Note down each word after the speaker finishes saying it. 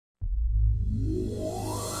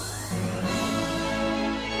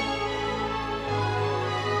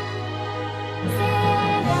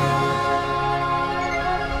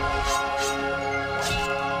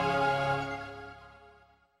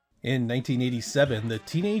In 1987, the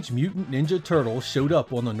Teenage Mutant Ninja Turtles showed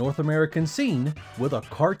up on the North American scene with a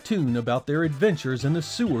cartoon about their adventures in the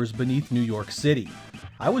sewers beneath New York City.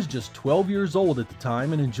 I was just 12 years old at the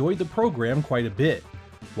time and enjoyed the program quite a bit.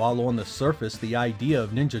 While on the surface the idea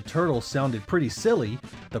of Ninja Turtles sounded pretty silly,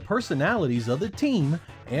 the personalities of the team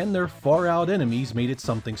and their far-out enemies made it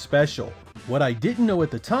something special. What I didn't know at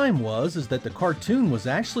the time was that the cartoon was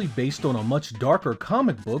actually based on a much darker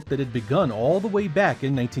comic book that had begun all the way back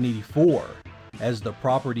in 1984. As the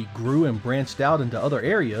property grew and branched out into other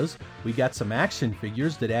areas, we got some action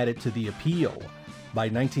figures that added to the appeal. By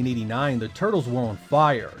 1989, the Turtles were on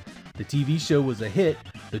fire. The TV show was a hit,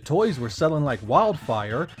 the toys were selling like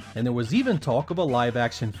wildfire, and there was even talk of a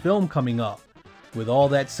live-action film coming up. With all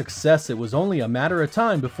that success, it was only a matter of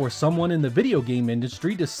time before someone in the video game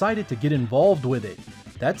industry decided to get involved with it.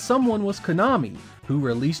 That someone was Konami, who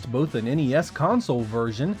released both an NES console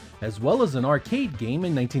version as well as an arcade game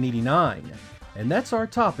in 1989. And that's our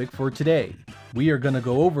topic for today. We are going to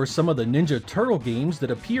go over some of the Ninja Turtle games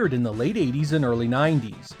that appeared in the late 80s and early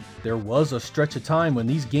 90s. There was a stretch of time when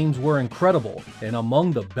these games were incredible and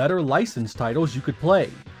among the better licensed titles you could play.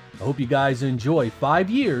 I hope you guys enjoy 5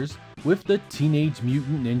 years with the Teenage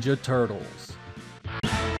Mutant Ninja Turtles.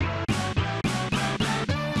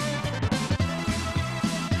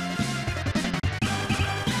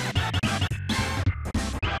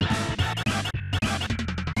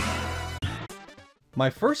 My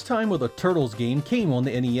first time with a Turtles game came on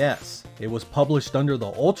the NES. It was published under the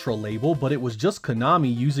Ultra label, but it was just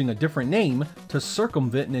Konami using a different name to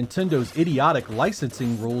circumvent Nintendo's idiotic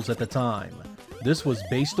licensing rules at the time. This was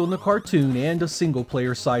based on the cartoon and a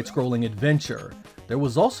single-player side-scrolling adventure. There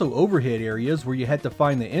was also overhead areas where you had to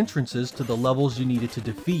find the entrances to the levels you needed to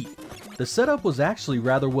defeat. The setup was actually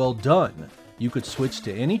rather well done. You could switch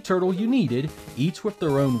to any turtle you needed, each with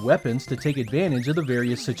their own weapons to take advantage of the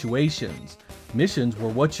various situations. Missions were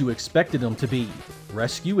what you expected them to be.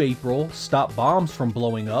 Rescue April, stop bombs from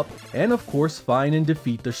blowing up, and of course find and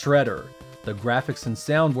defeat the Shredder. The graphics and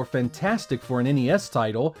sound were fantastic for an NES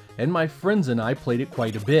title, and my friends and I played it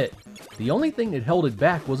quite a bit. The only thing that held it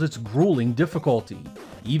back was its grueling difficulty.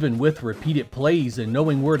 Even with repeated plays and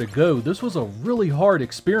knowing where to go, this was a really hard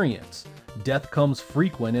experience. Death comes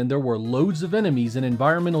frequent and there were loads of enemies and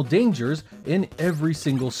environmental dangers in every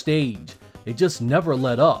single stage. It just never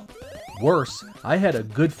let up. Worse, I had a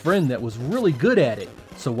good friend that was really good at it,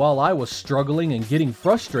 so while I was struggling and getting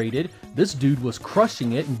frustrated, this dude was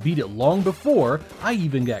crushing it and beat it long before I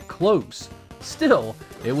even got close. Still,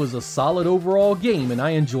 it was a solid overall game and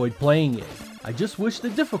I enjoyed playing it. I just wish the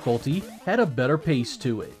difficulty had a better pace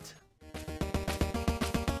to it.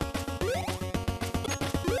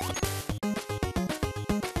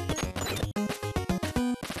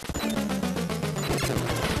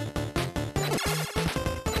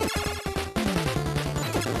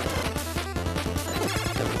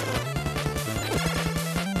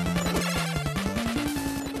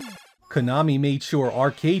 Konami made sure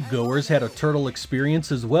arcade goers had a Turtle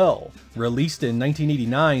experience as well. Released in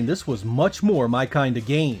 1989, this was much more my kind of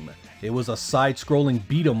game. It was a side-scrolling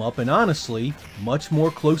beat-em-up and honestly, much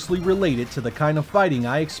more closely related to the kind of fighting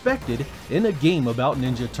I expected in a game about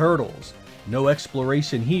Ninja Turtles. No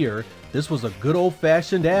exploration here, this was a good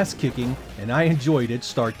old-fashioned ass-kicking and I enjoyed it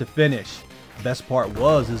start to finish. Best part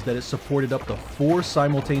was that it supported up to 4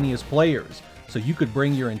 simultaneous players, so you could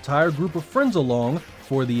bring your entire group of friends along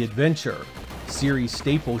for the adventure. Series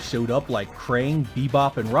staples showed up like Krang,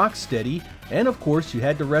 Bebop, and Rocksteady, and of course you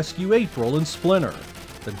had to rescue April and Splinter.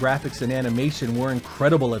 The graphics and animation were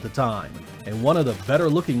incredible at the time, and one of the better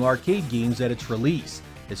looking arcade games at its release,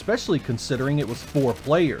 especially considering it was 4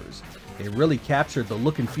 players. It really captured the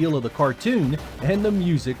look and feel of the cartoon, and the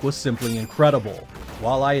music was simply incredible.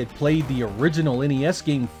 While I had played the original NES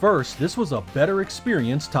game first, this was a better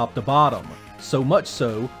experience top to bottom. So much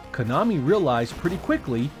so, Konami realized pretty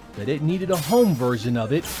quickly that it needed a home version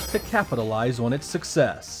of it to capitalize on its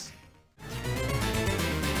success.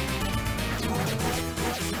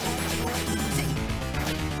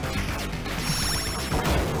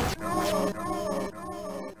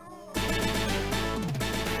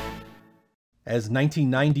 As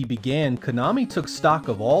 1990 began, Konami took stock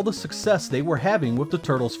of all the success they were having with the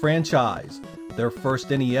Turtles franchise. Their first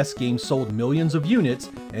NES game sold millions of units,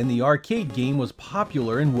 and the arcade game was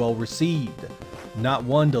popular and well received. Not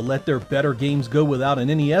one to let their better games go without an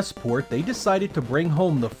NES port, they decided to bring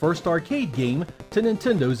home the first arcade game to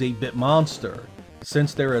Nintendo's 8-bit monster.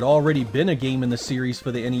 Since there had already been a game in the series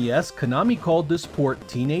for the NES, Konami called this port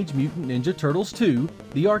Teenage Mutant Ninja Turtles 2,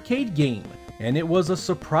 the arcade game, and it was a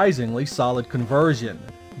surprisingly solid conversion.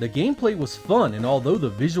 The gameplay was fun, and although the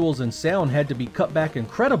visuals and sound had to be cut back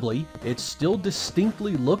incredibly, it still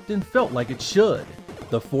distinctly looked and felt like it should.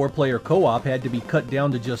 The 4-player co-op had to be cut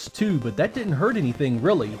down to just 2, but that didn't hurt anything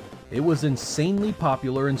really. It was insanely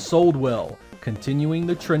popular and sold well, continuing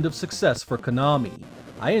the trend of success for Konami.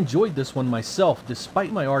 I enjoyed this one myself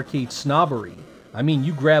despite my arcade snobbery. I mean,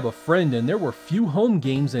 you grab a friend and there were few home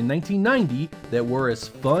games in 1990 that were as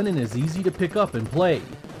fun and as easy to pick up and play.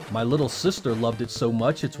 My little sister loved it so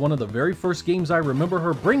much it's one of the very first games I remember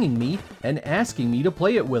her bringing me and asking me to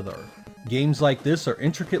play it with her. Games like this are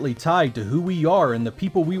intricately tied to who we are and the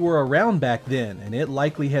people we were around back then, and it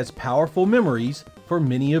likely has powerful memories for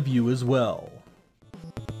many of you as well.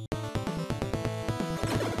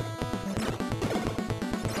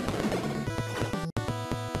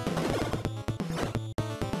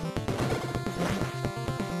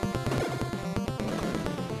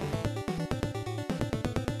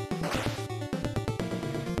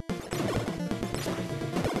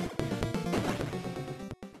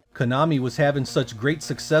 Konami was having such great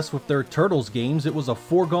success with their Turtles games, it was a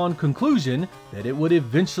foregone conclusion that it would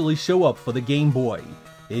eventually show up for the Game Boy.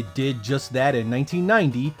 It did just that in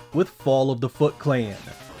 1990 with Fall of the Foot Clan.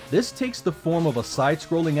 This takes the form of a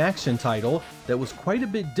side-scrolling action title that was quite a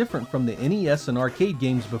bit different from the NES and arcade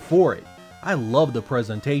games before it. I love the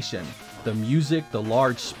presentation. The music, the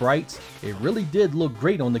large sprites, it really did look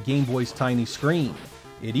great on the Game Boy's tiny screen.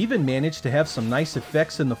 It even managed to have some nice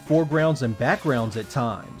effects in the foregrounds and backgrounds at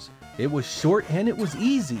times. It was short and it was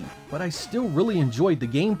easy, but I still really enjoyed the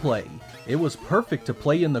gameplay. It was perfect to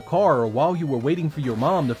play in the car or while you were waiting for your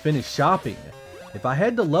mom to finish shopping. If I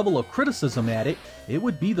had to level a criticism at it, it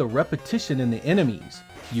would be the repetition in the enemies.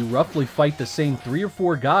 You roughly fight the same 3 or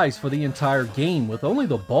 4 guys for the entire game, with only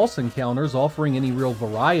the boss encounters offering any real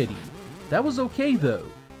variety. That was okay though.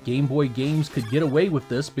 Game Boy games could get away with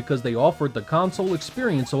this because they offered the console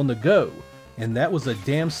experience on the go, and that was a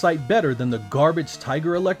damn sight better than the garbage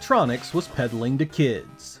Tiger Electronics was peddling to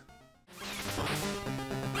kids.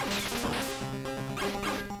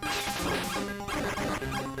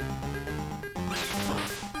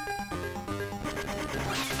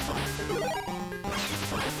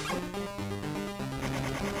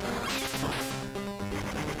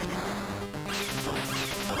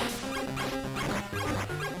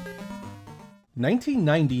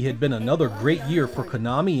 $1990 had been another great year for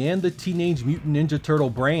Konami and the Teenage Mutant Ninja Turtle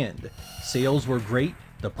brand. Sales were great,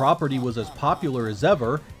 the property was as popular as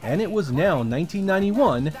ever, and it was now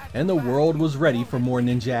 1991 and the world was ready for more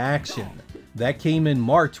ninja action. That came in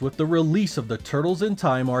March with the release of the Turtles in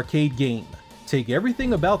Time arcade game. Take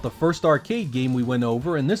everything about the first arcade game we went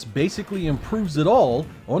over and this basically improves it all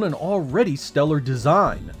on an already stellar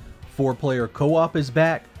design. 4-player co-op is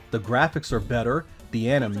back, the graphics are better, the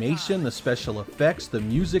animation, the special effects, the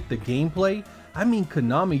music, the gameplay. I mean,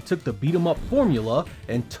 Konami took the beat-em-up formula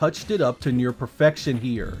and touched it up to near perfection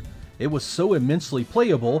here. It was so immensely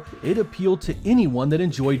playable, it appealed to anyone that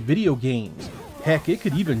enjoyed video games. Heck, it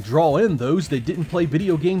could even draw in those that didn't play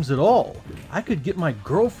video games at all. I could get my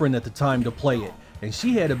girlfriend at the time to play it, and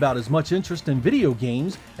she had about as much interest in video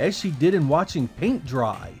games as she did in watching paint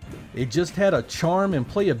dry. It just had a charm and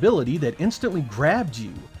playability that instantly grabbed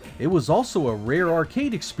you. It was also a rare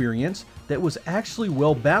arcade experience that was actually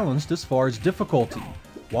well balanced as far as difficulty.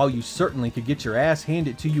 While you certainly could get your ass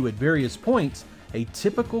handed to you at various points, a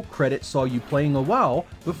typical credit saw you playing a while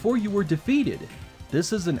before you were defeated.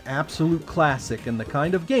 This is an absolute classic and the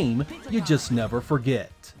kind of game you just never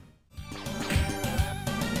forget.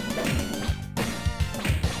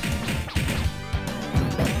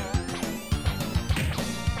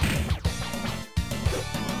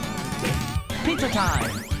 Pizza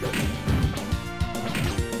time!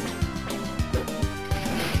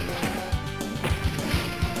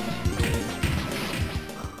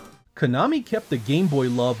 Konami kept the Game Boy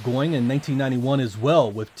love going in 1991 as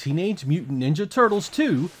well with Teenage Mutant Ninja Turtles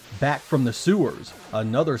 2 Back from the Sewers,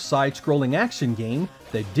 another side-scrolling action game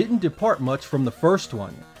that didn't depart much from the first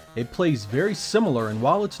one. It plays very similar, and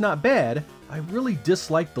while it's not bad, I really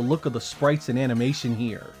dislike the look of the sprites and animation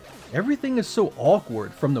here. Everything is so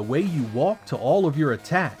awkward, from the way you walk to all of your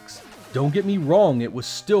attacks. Don't get me wrong, it was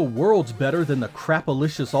still worlds better than the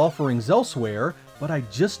crapalicious offerings elsewhere, but I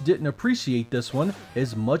just didn't appreciate this one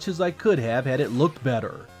as much as I could have had it looked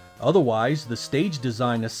better. Otherwise, the stage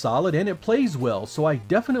design is solid and it plays well, so I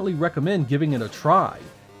definitely recommend giving it a try.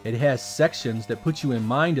 It has sections that put you in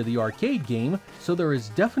mind of the arcade game, so there is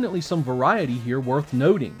definitely some variety here worth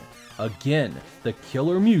noting. Again, the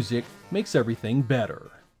killer music makes everything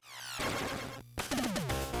better.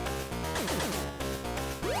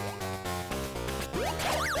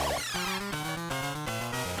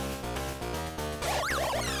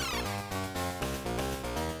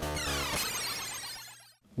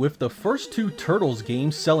 With the first two Turtles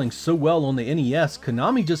games selling so well on the NES,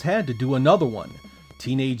 Konami just had to do another one.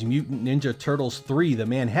 Teenage Mutant Ninja Turtles 3: The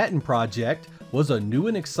Manhattan Project was a new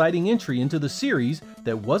and exciting entry into the series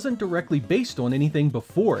that wasn't directly based on anything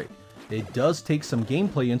before it. It does take some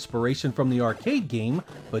gameplay inspiration from the arcade game,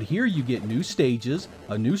 but here you get new stages,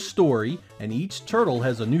 a new story, and each turtle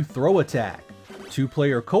has a new throw attack.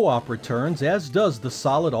 Two-player co-op returns, as does the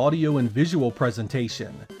solid audio and visual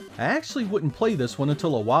presentation. I actually wouldn't play this one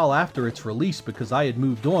until a while after its release because I had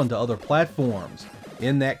moved on to other platforms.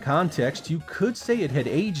 In that context, you could say it had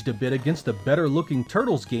aged a bit against the better-looking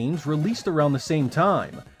Turtles games released around the same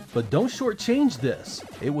time. But don't shortchange this,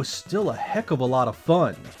 it was still a heck of a lot of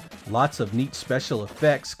fun. Lots of neat special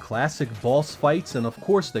effects, classic boss fights, and of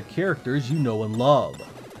course the characters you know and love.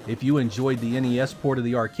 If you enjoyed the NES port of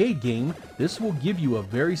the arcade game, this will give you a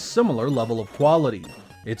very similar level of quality.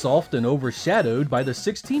 It's often overshadowed by the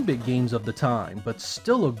 16-bit games of the time, but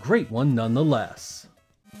still a great one nonetheless.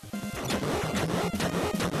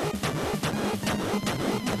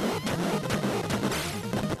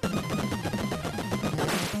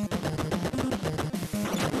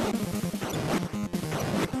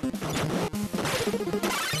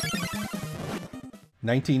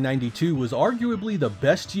 "1992 was arguably the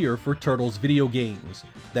best year for Turtles video games.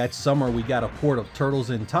 That summer we got a port of Turtles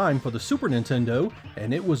in Time for the Super Nintendo,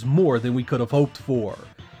 and it was more than we could have hoped for.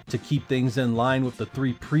 To keep things in line with the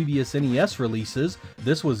three previous NES releases,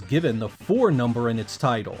 this was given the 4 number in its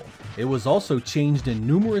title. It was also changed in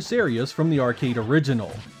numerous areas from the arcade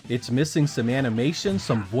original. It's missing some animation,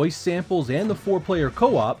 some voice samples, and the 4-player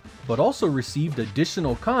co-op, but also received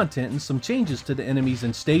additional content and some changes to the enemies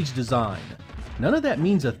and stage design. None of that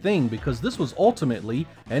means a thing because this was ultimately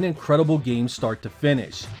an incredible game start to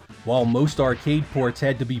finish. While most arcade ports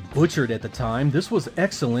had to be butchered at the time, this was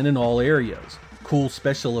excellent in all areas. Cool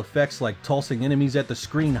special effects like tossing enemies at the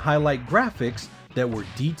screen highlight graphics that were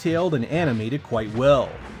detailed and animated quite well.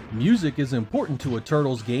 Music is important to a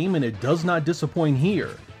Turtles game and it does not disappoint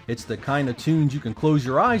here. It's the kind of tunes you can close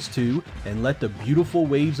your eyes to and let the beautiful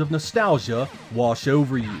waves of nostalgia wash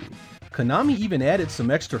over you. Konami even added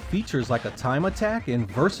some extra features like a time attack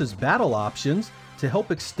and versus battle options to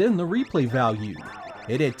help extend the replay value.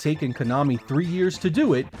 It had taken Konami 3 years to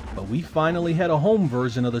do it, but we finally had a home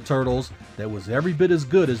version of the Turtles that was every bit as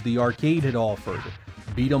good as the arcade had offered.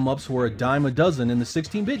 Beat-em-ups were a dime a dozen in the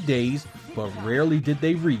 16-bit days, but rarely did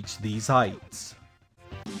they reach these heights.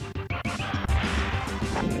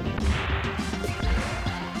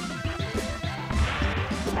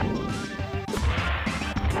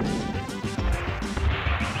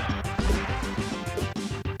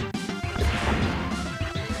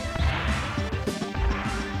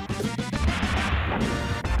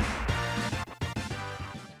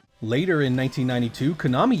 Later in 1992,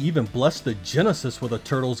 Konami even blessed the Genesis with a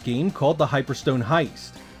Turtles game called the Hyperstone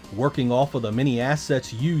Heist. Working off of the many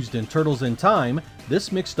assets used in Turtles in Time,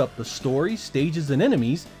 this mixed up the story, stages, and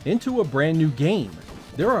enemies into a brand new game.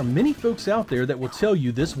 There are many folks out there that will tell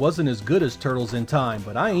you this wasn't as good as Turtles in Time,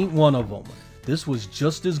 but I ain't one of them. This was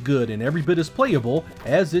just as good and every bit as playable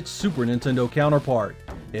as its Super Nintendo counterpart.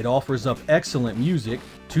 It offers up excellent music,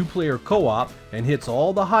 2-player co-op, and hits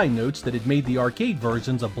all the high notes that had made the arcade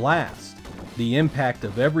versions a blast. The impact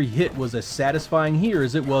of every hit was as satisfying here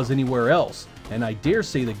as it was anywhere else, and I dare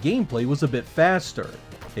say the gameplay was a bit faster.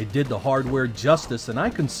 It did the hardware justice and I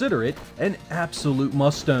consider it an absolute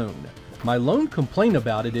must-own. My lone complaint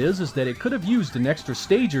about it is that it could have used an extra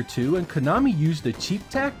stage or two and Konami used the cheap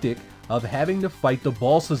tactic of having to fight the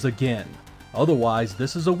bosses again. Otherwise,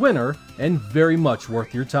 this is a winner and very much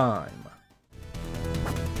worth your time.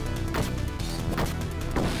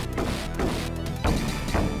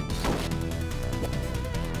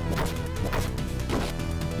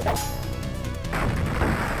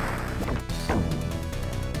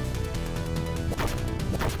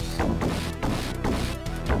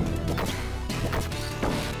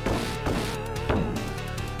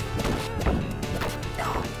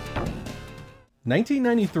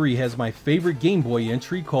 "1993 has my favorite Game Boy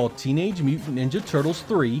entry called Teenage Mutant Ninja Turtles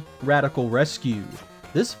 3: Radical Rescue.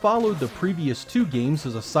 This followed the previous 2 games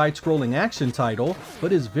as a side-scrolling action title,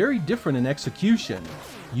 but is very different in execution.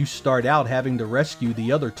 You start out having to rescue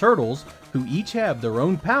the other Turtles, who each have their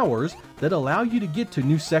own powers that allow you to get to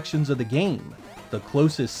new sections of the game. The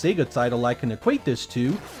closest Sega title I can equate this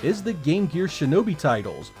to is the Game Gear Shinobi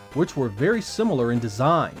titles, which were very similar in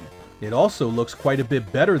design. It also looks quite a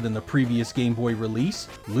bit better than the previous Game Boy release,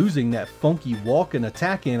 losing that funky walk and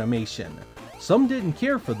attack animation. Some didn't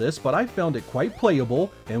care for this, but I found it quite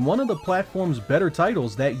playable and one of the platform's better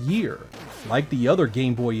titles that year. Like the other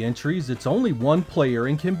Game Boy entries, it's only one player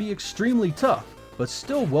and can be extremely tough, but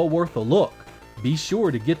still well worth a look. Be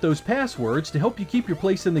sure to get those passwords to help you keep your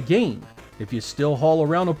place in the game. If you still haul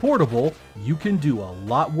around a portable, you can do a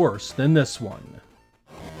lot worse than this one.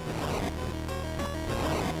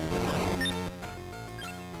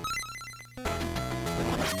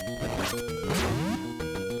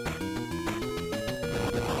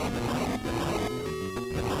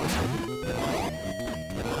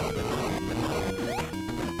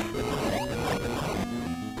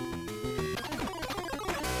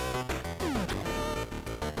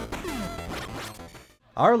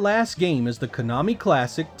 Our last game is the Konami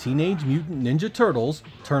Classic Teenage Mutant Ninja Turtles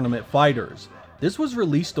Tournament Fighters. This was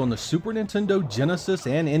released on the Super Nintendo, Genesis,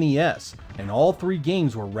 and NES, and all three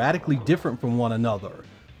games were radically different from one another.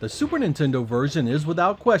 The Super Nintendo version is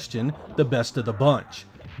without question the best of the bunch.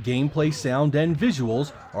 Gameplay, sound, and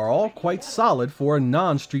visuals are all quite solid for a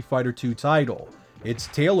non-Street Fighter II title. It's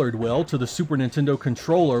tailored well to the Super Nintendo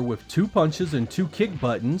controller with 2 punches and 2 kick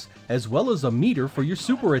buttons, as well as a meter for your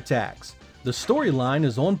super attacks. The storyline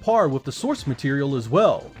is on par with the source material as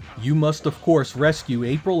well. You must of course rescue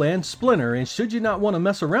April and Splinter, and should you not want to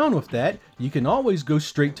mess around with that, you can always go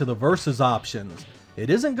straight to the versus options. It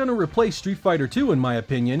isn't going to replace Street Fighter II in my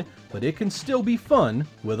opinion, but it can still be fun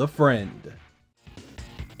with a friend.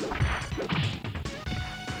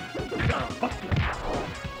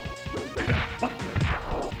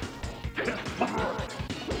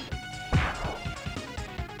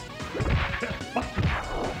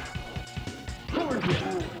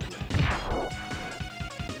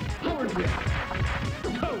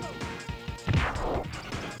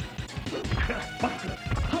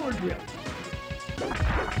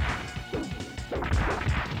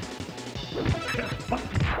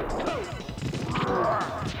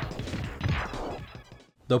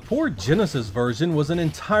 The poor Genesis version was an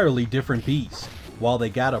entirely different beast. While they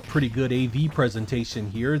got a pretty good AV presentation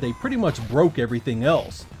here, they pretty much broke everything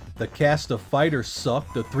else. The cast of fighters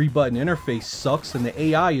suck, the 3-button interface sucks, and the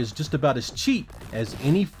AI is just about as cheap as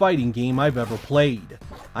any fighting game I've ever played.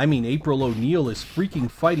 I mean, April O'Neil is freaking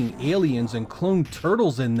fighting aliens and cloned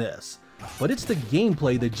turtles in this. But it's the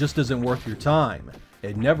gameplay that just isn't worth your time.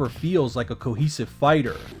 It never feels like a cohesive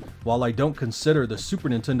fighter. While I don't consider the Super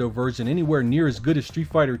Nintendo version anywhere near as good as Street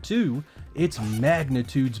Fighter II, it's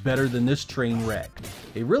magnitudes better than this train wreck.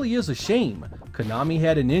 It really is a shame. Konami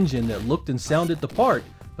had an engine that looked and sounded the part,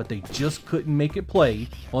 but they just couldn't make it play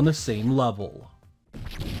on the same level.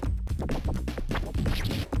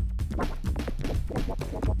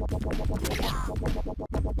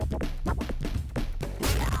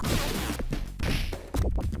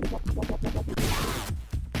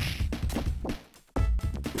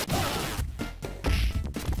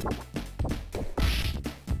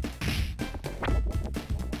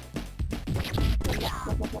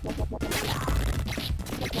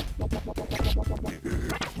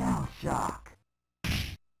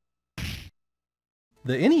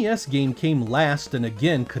 The NES game came last, and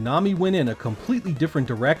again Konami went in a completely different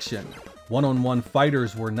direction. One-on-one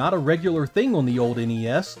fighters were not a regular thing on the old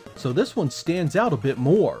NES, so this one stands out a bit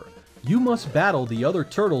more. You must battle the other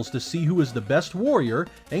turtles to see who is the best warrior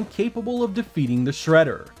and capable of defeating the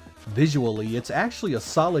Shredder. Visually, it's actually a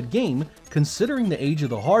solid game considering the age of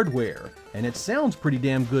the hardware, and it sounds pretty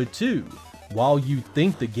damn good too. While you'd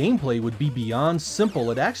think the gameplay would be beyond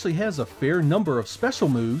simple, it actually has a fair number of special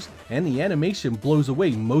moves, and the animation blows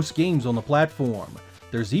away most games on the platform.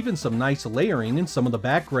 There's even some nice layering in some of the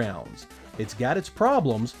backgrounds. It's got its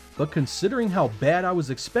problems, but considering how bad I was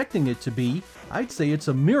expecting it to be, I'd say it's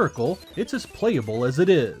a miracle it's as playable as it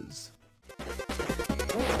is.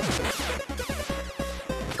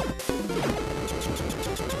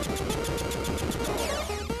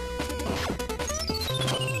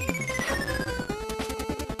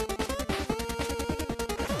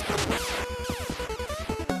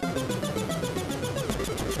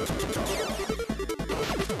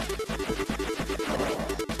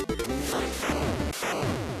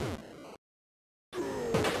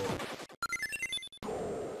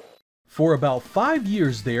 For about 5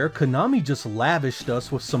 years there, Konami just lavished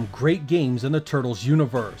us with some great games in the Turtles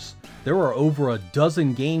universe. There are over a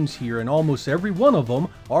dozen games here, and almost every one of them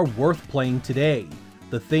are worth playing today.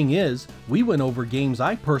 The thing is, we went over games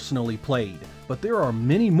I personally played, but there are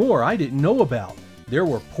many more I didn't know about. There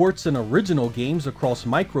were ports and original games across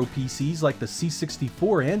micro PCs like the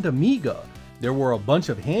C64 and Amiga. There were a bunch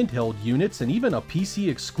of handheld units and even a PC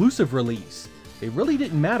exclusive release. It really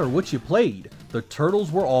didn't matter what you played, the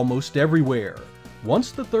Turtles were almost everywhere.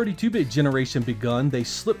 Once the 32-bit generation begun, they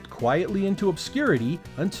slipped quietly into obscurity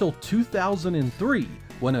until 2003,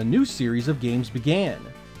 when a new series of games began.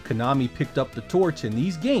 Konami picked up the torch, and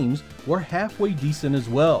these games were halfway decent as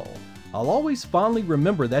well. I'll always fondly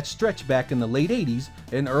remember that stretch back in the late 80s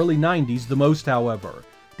and early 90s the most, however.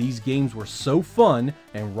 These games were so fun,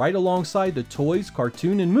 and right alongside the toys,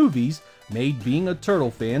 cartoon, and movies, made being a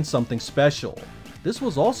Turtle fan something special. This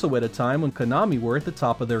was also at a time when Konami were at the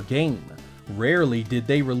top of their game. Rarely did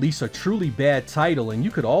they release a truly bad title, and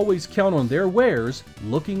you could always count on their wares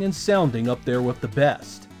looking and sounding up there with the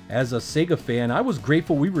best. As a Sega fan, I was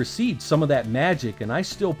grateful we received some of that magic, and I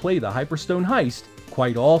still play the Hyperstone Heist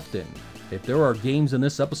quite often. If there are games in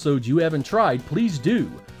this episode you haven't tried, please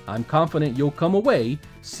do. I'm confident you'll come away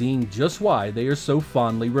seeing just why they are so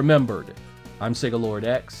fondly remembered. I'm Sega Lord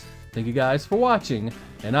X. Thank you guys for watching,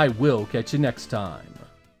 and I will catch you next time.